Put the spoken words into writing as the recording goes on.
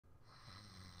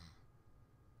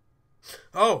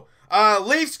Oh,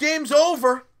 Leafs game's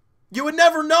over. You would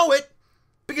never know it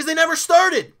because they never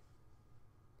started.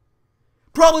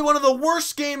 Probably one of the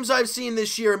worst games I've seen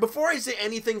this year. And before I say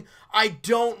anything, I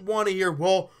don't want to hear,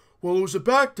 well, it was a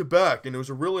back-to-back, and it was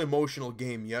a really emotional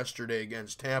game yesterday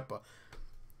against Tampa.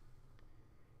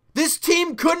 This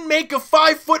team couldn't make a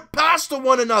 5-foot pass to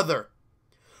one another.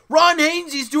 Ron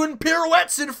Hainsey's doing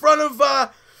pirouettes in front of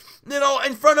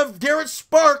Garrett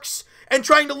Sparks and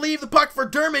trying to leave the puck for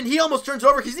Dermott. He almost turns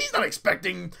over because he's not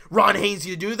expecting Ron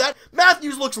Hainsey to do that.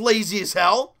 Matthews looks lazy as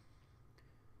hell.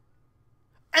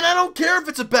 And I don't care if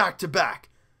it's a back-to-back.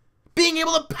 Being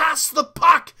able to pass the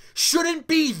puck shouldn't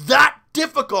be that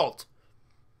difficult.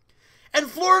 And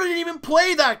Florida didn't even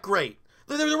play that great.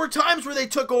 There were times where they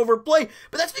took over play,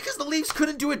 but that's because the Leafs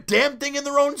couldn't do a damn thing in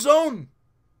their own zone.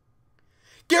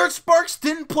 Garrett Sparks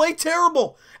didn't play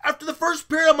terrible. After the first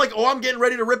period, I'm like, I'm getting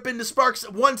ready to rip into Sparks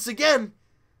once again.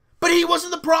 But he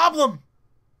wasn't the problem.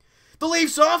 The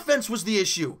Leafs' offense was the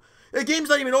issue. The game's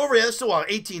not even over yet. There's still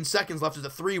 18 seconds left. It's a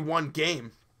 3-1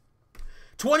 game.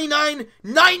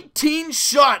 19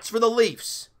 shots for the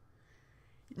Leafs.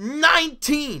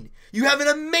 19. You have an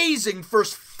amazing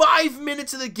first 5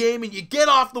 minutes of the game and you get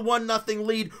off the 1-0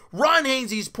 lead. Ron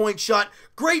Hainsey's point shot.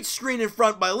 Great screen in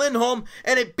front by Lindholm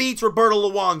and it beats Roberto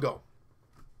Luongo.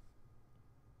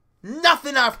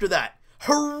 Nothing after that.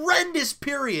 Horrendous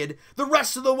period the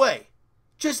rest of the way.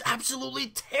 Just absolutely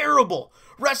terrible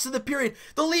rest of the period.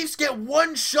 The Leafs get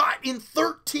one shot in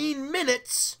 13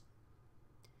 minutes.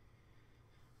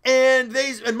 And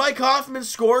Mike Hoffman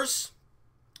scores.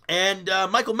 And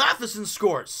Michael Matheson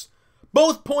scores.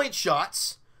 Both point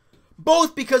shots.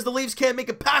 Both because the Leafs can't make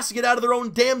a pass to get out of their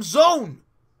own damn zone.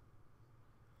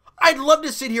 I'd love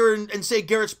to sit here and say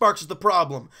Garrett Sparks is the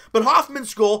problem. But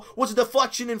Hoffman's goal was a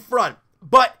deflection in front.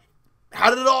 But how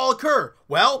did it all occur?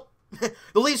 Well,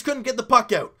 the Leafs couldn't get the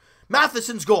puck out.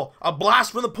 Matheson's goal, a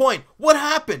blast from the point. What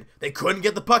happened? They couldn't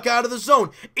get the puck out of the zone.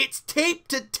 It's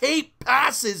tape-to-tape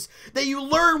passes that you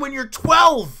learn when you're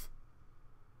 12.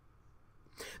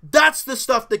 That's the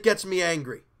stuff that gets me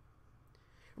angry.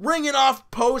 Ringing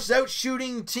off posts, out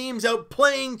shooting teams, out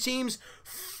playing teams,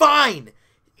 fine.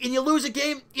 And you lose a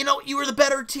game, you were the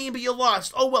better team, but you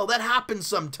lost. Oh well, that happens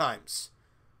sometimes.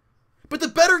 But the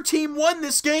better team won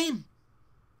this game.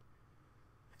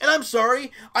 And I'm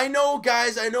sorry, I know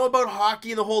guys, I know about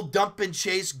hockey and the whole dump and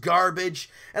chase garbage,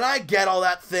 and I get all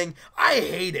that thing. I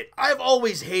hate it. I've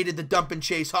always hated the dump and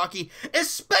chase hockey,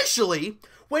 especially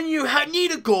when you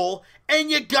need a goal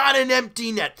and you got an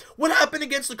empty net. What happened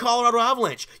against the Colorado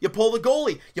Avalanche? You pull the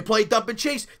goalie, you play dump and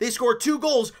chase, they score 2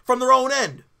 goals from their own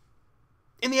end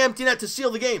in the empty net to seal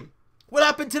the game. What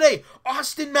happened today?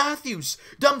 Austin Matthews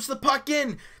dumps the puck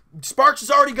in. Sparks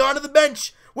has already gone to the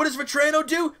bench. What does Vetrano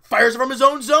do? Fires it from his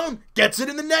own zone, gets it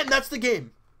in the net, and that's the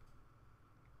game.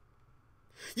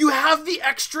 You have the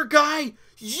extra guy.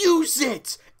 Use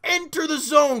it. Enter the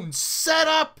zone. Set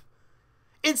up.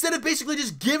 Instead of basically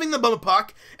just giving them a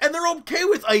puck, and they're okay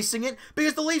with icing it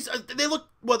because the Leafs, they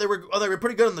were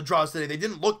pretty good on the draws today. They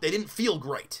didn't feel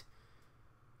great.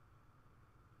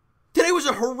 Today was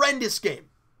a horrendous game.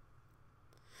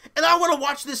 And I want to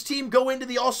watch this team go into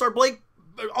the All-Star break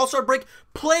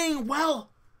playing well.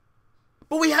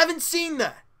 But we haven't seen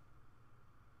that.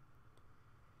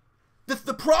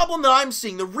 The problem that I'm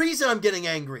seeing, the reason I'm getting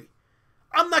angry,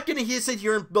 I'm not going to sit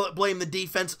here and blame the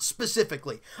defense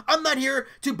specifically. I'm not here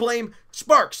to blame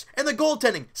Sparks and the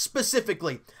goaltending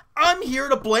specifically. I'm here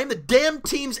to blame the damn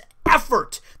team's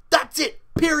effort. That's it,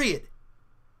 period.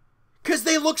 Because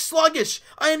they look sluggish.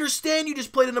 I understand you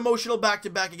just played an emotional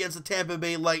back-to-back against the Tampa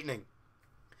Bay Lightning.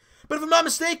 But if I'm not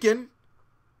mistaken,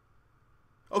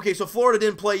 okay, so Florida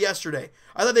didn't play yesterday.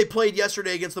 I thought they played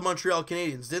yesterday against the Montreal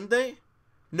Canadiens, didn't they?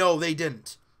 No, they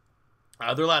didn't.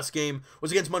 Their last game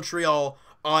was against Montreal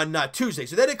on Tuesday,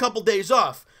 so they had a couple days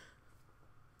off.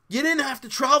 You didn't have to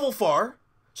travel far,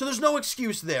 so there's no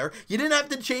excuse there. You didn't have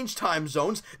to change time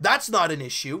zones. That's not an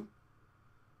issue.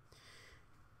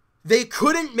 They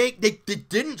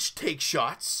didn't take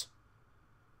shots,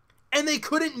 and they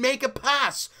couldn't make a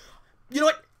pass. You know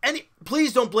what?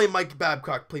 Please don't blame Mike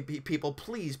Babcock, people.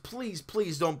 Please, please,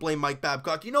 please don't blame Mike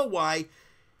Babcock. You know why?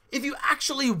 If you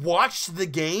actually watched the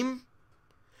game,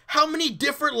 how many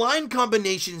different line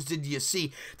combinations did you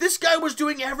see? This guy was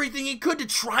doing everything he could to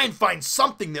try and find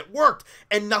something that worked,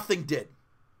 and nothing did.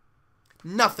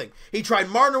 Nothing. He tried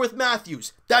Marner with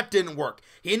Matthews. That didn't work.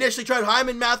 He initially tried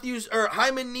Hyman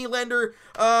Nylander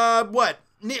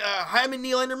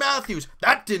Matthews.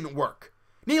 That didn't work.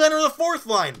 Nylander the fourth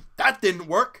line. That didn't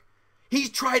work. He's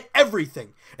tried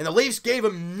everything, and the Leafs gave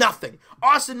him nothing.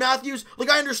 Austin Matthews, look,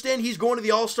 I understand he's going to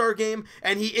the All-Star game,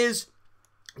 and he is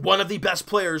one of the best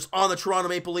players on the Toronto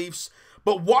Maple Leafs.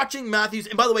 But watching Matthews,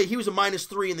 and by the way, he was a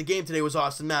 -3 in the game today, was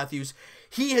Austin Matthews.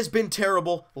 He has been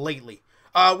terrible lately.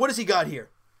 What has he got here?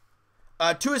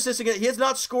 2 assists again. He has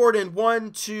not scored in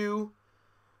 6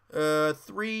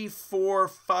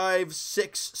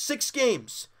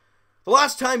 games. The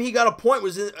last time he got a point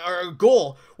was or a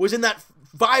goal was in that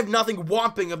 5-0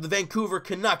 whomping of the Vancouver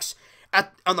Canucks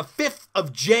on the 5th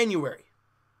of January.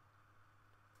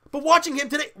 But watching him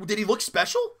today, did he look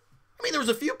special? I mean, there was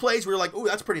a few plays where you're like, "Ooh,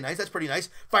 that's pretty nice. That's pretty nice."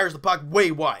 Fires the puck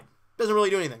way wide. Doesn't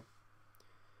really do anything.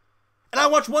 And I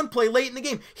watched one play late in the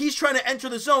game. He's trying to enter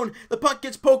the zone. The puck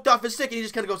gets poked off his stick, and he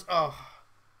just kind of goes, "Oh,"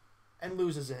 and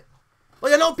loses it.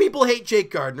 Like, I know people hate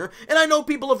Jake Gardiner, and I know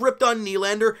people have ripped on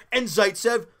Nylander and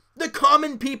Zaitsev, the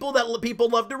common people that people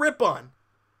love to rip on.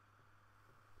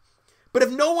 But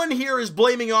if no one here is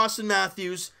blaming Austin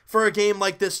Matthews for a game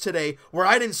like this today, where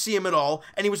I didn't see him at all,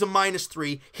 and he was a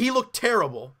 -3, he looked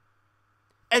terrible,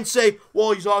 and say,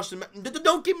 "Well, he's Austin,"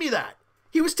 don't give me that.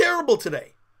 He was terrible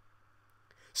today.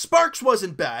 Sparks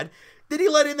wasn't bad. Did he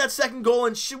let in that second goal,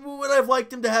 and would I have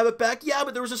liked him to have it back? Yeah,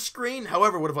 but there was a screen.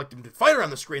 However, would have liked him to fight around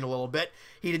the screen a little bit.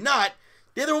 He did not.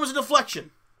 The other one was a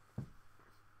deflection.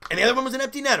 And the other one was an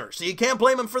empty netter, so you can't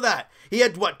blame him for that. He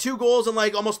had, 2 goals on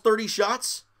like almost 30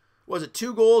 shots? Was it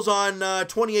 2 goals on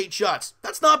 28 shots?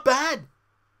 That's not bad.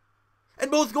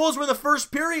 And both goals were in the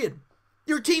first period.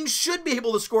 Your team should be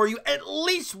able to score you at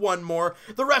least one more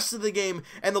the rest of the game,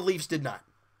 and the Leafs did not.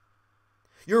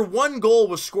 Your one goal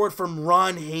was scored from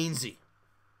Ron Hainsey,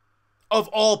 of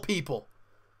all people.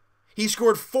 He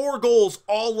scored 4 goals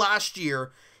all last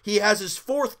year. He has his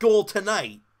 4th goal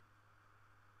tonight,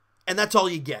 and that's all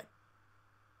you get.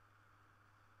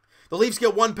 The Leafs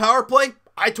get 1 power play.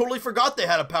 I totally forgot they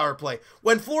had a power play.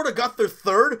 When Florida got their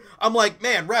 3rd, I'm like,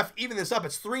 man, ref, even this up.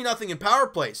 It's 3-0 in power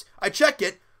plays. I check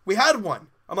it. We had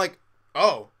 1. I'm like,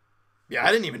 oh, yeah,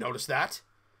 I didn't even notice that.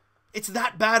 It's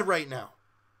that bad right now.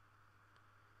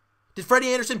 Did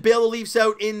Freddie Anderson bail the Leafs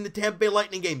out in the Tampa Bay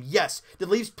Lightning game? Yes. Did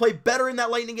the Leafs play better in that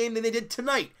Lightning game than they did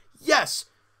tonight? Yes.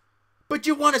 But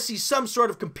you want to see some sort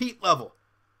of compete level.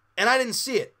 And I didn't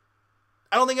see it.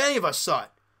 I don't think any of us saw it.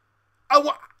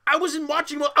 I wasn't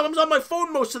watching. I was on my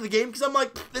phone most of the game because I'm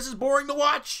like, this is boring to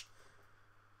watch.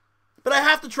 But I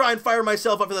have to try and fire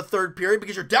myself up for the 3rd period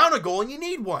because you're down a goal and you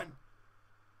need one.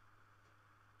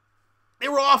 They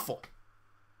were awful.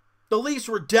 The Leafs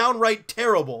were downright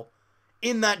terrible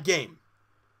in that game.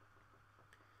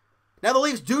 Now, the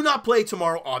Leafs do not play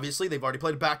tomorrow, obviously. They've already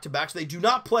played back-to-back, so they do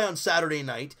not play on Saturday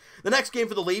night. The next game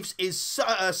for the Leafs is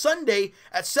Sunday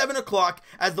at 7 o'clock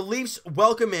as the Leafs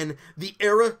welcome in the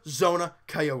Arizona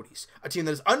Coyotes, a team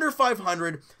that is under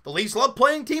 500. The Leafs love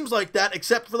playing teams like that,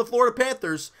 except for the Florida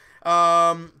Panthers.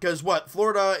 Because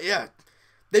Florida, yeah,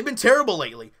 they've been terrible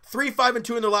lately.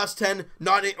 3-5-2 in their last 10.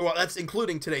 Well, that's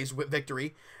including today's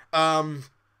victory.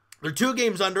 They're 2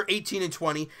 games under,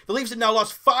 18-20. The Leafs have now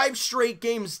lost 5 straight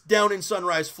games down in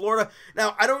Sunrise, Florida.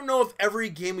 Now, I don't know if every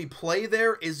game we play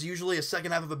there is usually a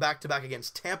second half of a back-to-back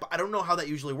against Tampa. I don't know how that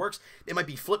usually works. It might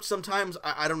be flipped sometimes.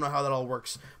 I don't know how that all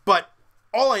works. But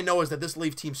all I know is that this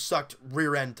Leaf team sucked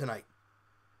rear end tonight.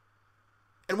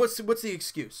 And what's the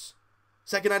excuse?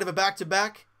 Second night of a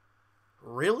back-to-back?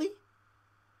 Really?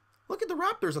 Look at the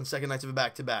Raptors on second nights of a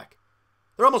back-to-back.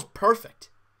 They're almost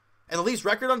perfect. And the Leafs'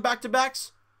 record on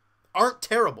back-to-backs aren't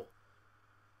terrible.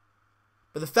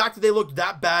 But the fact that they looked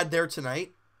that bad there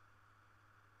tonight,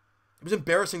 it was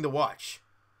embarrassing to watch.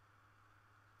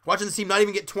 Watching the team not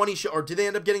even get 20 shots, or did they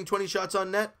end up getting 20 shots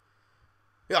on net?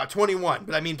 Yeah, 21.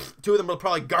 But I mean, 2 of them were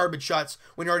probably garbage shots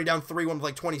when you're already down 3-1 with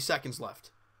like 20 seconds left.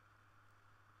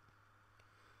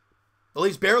 The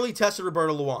Leafs barely tested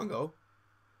Roberto Luongo.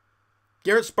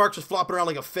 Garrett Sparks was flopping around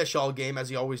like a fish all game, as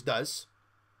he always does.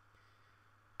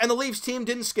 And the Leafs team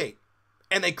didn't skate.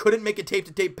 And they couldn't make a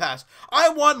tape-to-tape pass. I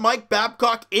want Mike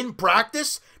Babcock in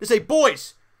practice to say,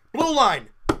 boys, blue line,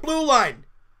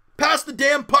 pass the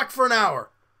damn puck for an hour.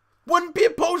 Wouldn't be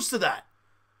opposed to that.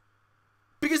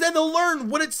 Because then they'll learn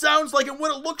what it sounds like and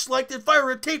what it looks like to fire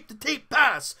a tape-to-tape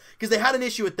pass. Because they had an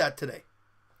issue with that today.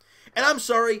 And I'm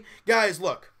sorry, guys,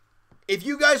 look. If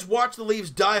you guys watch the Leafs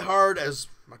die hard as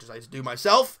much as I do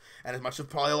myself, and as much as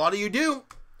probably a lot of you do,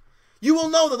 you will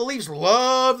know that the Leafs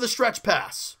love the stretch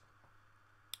pass.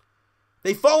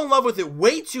 They fall in love with it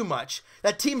way too much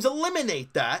that teams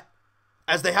eliminate that,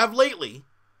 as they have lately.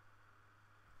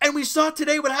 And we saw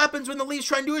today what happens when the Leafs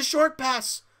try and do a short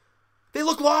pass. They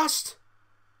look lost.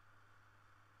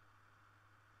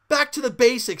 Back to the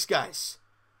basics, guys.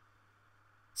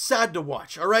 Sad to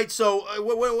watch. All right, so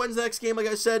when's the next game? Like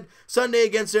I said, Sunday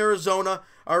against Arizona.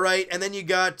 All right, and then you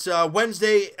got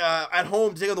Wednesday at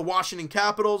home to take on the Washington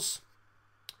Capitals.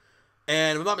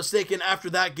 And if I'm not mistaken, after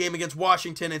that game against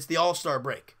Washington, it's the All-Star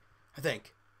break. I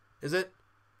think. Is it?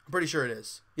 I'm pretty sure it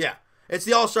is. Yeah. It's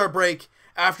the All-Star break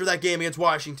after that game against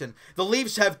Washington. The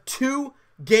Leafs have 2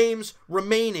 games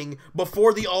remaining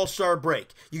before the All-Star break.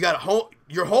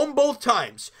 You're home both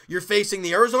times. You're facing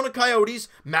the Arizona Coyotes,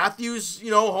 Matthews',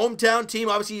 hometown team.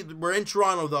 Obviously, we're in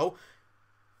Toronto, though.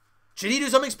 Should he do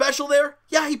something special there?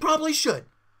 Yeah, he probably should.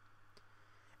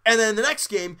 And then the next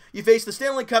game, you face the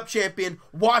Stanley Cup champion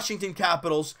Washington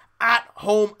Capitals at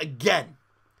home again.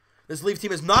 This Leafs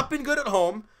team has not been good at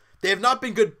home. They have not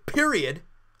been good, period,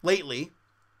 lately.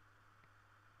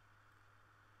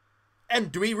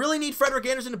 And do we really need Frederik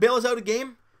Andersen to bail us out a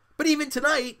game? But even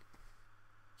tonight,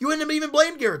 you wouldn't have even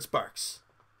blamed Garrett Sparks.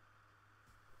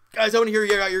 Guys, I want to hear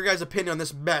your guys' opinion on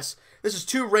this mess. This is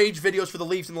 2 rage videos for the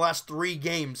Leafs in the last 3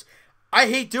 games. I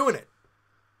hate doing it.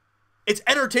 It's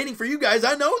entertaining for you guys,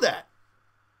 I know that.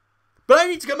 But I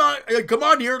need to come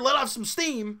on here and let off some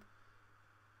steam.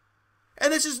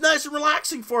 And this is nice and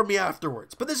relaxing for me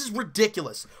afterwards. But this is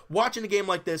ridiculous. Watching a game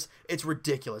like this, it's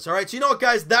ridiculous. All right, so you know what,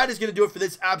 guys? That is going to do it for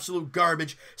this absolute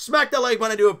garbage. Smack that like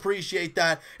button. I do appreciate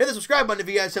that. Hit the subscribe button if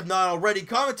you guys have not already.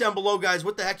 Comment down below, guys,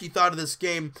 what the heck you thought of this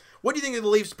game. What do you think of the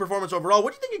Leafs' performance overall?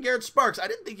 What do you think of Garrett Sparks? I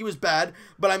didn't think he was bad,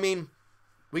 but I mean,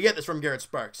 we get this from Garrett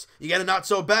Sparks. You get a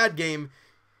not-so-bad game,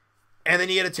 and then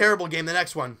you get a terrible game the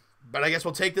next one. But I guess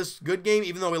we'll take this good game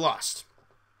even though we lost.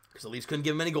 Because the Leafs couldn't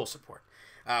give him any goal support.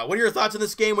 What are your thoughts on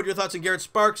this game? What are your thoughts on Garrett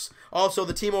Sparks? Also,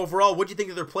 the team overall. What do you think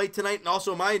of their play tonight? And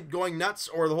also, am I going nuts?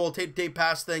 Or the whole tape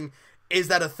pass thing, is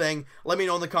that a thing? Let me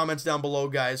know in the comments down below,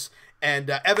 guys. And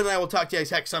Evan and I will talk to you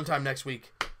guys, heck, sometime next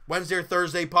week. Wednesday or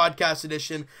Thursday, podcast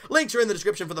edition. Links are in the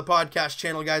description for the podcast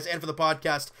channel, guys, and for the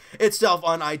podcast itself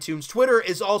on iTunes. Twitter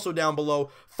is also down below.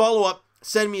 Follow up.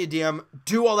 Send me a DM,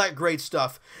 do all that great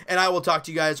stuff, and I will talk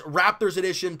to you guys Raptors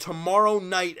edition tomorrow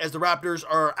night as the Raptors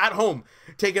are at home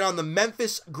taking on the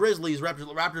Memphis Grizzlies.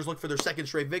 Raptors look for their 2nd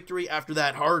straight victory after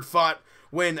that hard-fought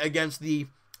win against the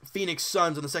Phoenix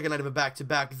Suns on the 2nd night of a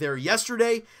back-to-back there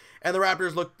yesterday, and the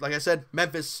Raptors look, like I said,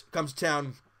 Memphis comes to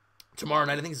town tomorrow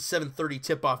night. I think it's a 7:30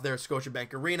 tip-off there at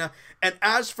Scotiabank Arena. And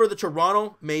as for the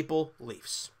Toronto Maple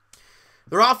Leafs,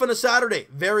 they're off on a Saturday,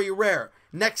 very rare.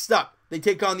 Next up, they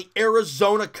take on the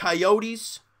Arizona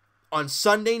Coyotes on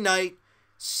Sunday night,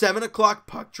 7 o'clock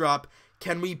puck drop.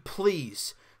 Can we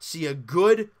please see a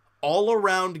good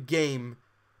all-around game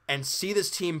and see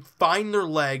this team find their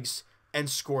legs and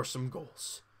score some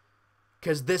goals?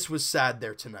 Because this was sad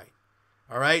there tonight.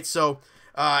 All right, so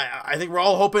I think we're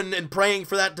all hoping and praying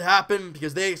for that to happen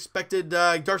because they expected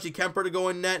Darcy Kemper to go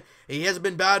in net. He hasn't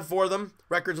been bad for them.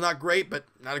 Record's not great, but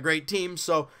not a great team.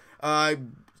 So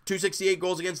 268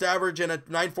 goals against average and a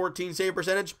 914 save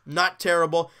percentage. Not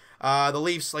terrible. The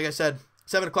Leafs, like I said,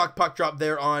 7 o'clock puck drop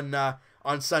there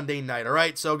on Sunday night. All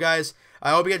right, so guys,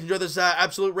 I hope you guys enjoyed this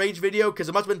absolute rage video because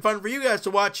it must have been fun for you guys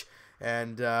to watch.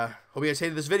 And hope you guys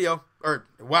hated this video. Or,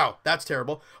 wow, that's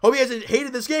terrible. Hope you guys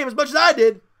hated this game as much as I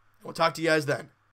did. We'll talk to you guys then.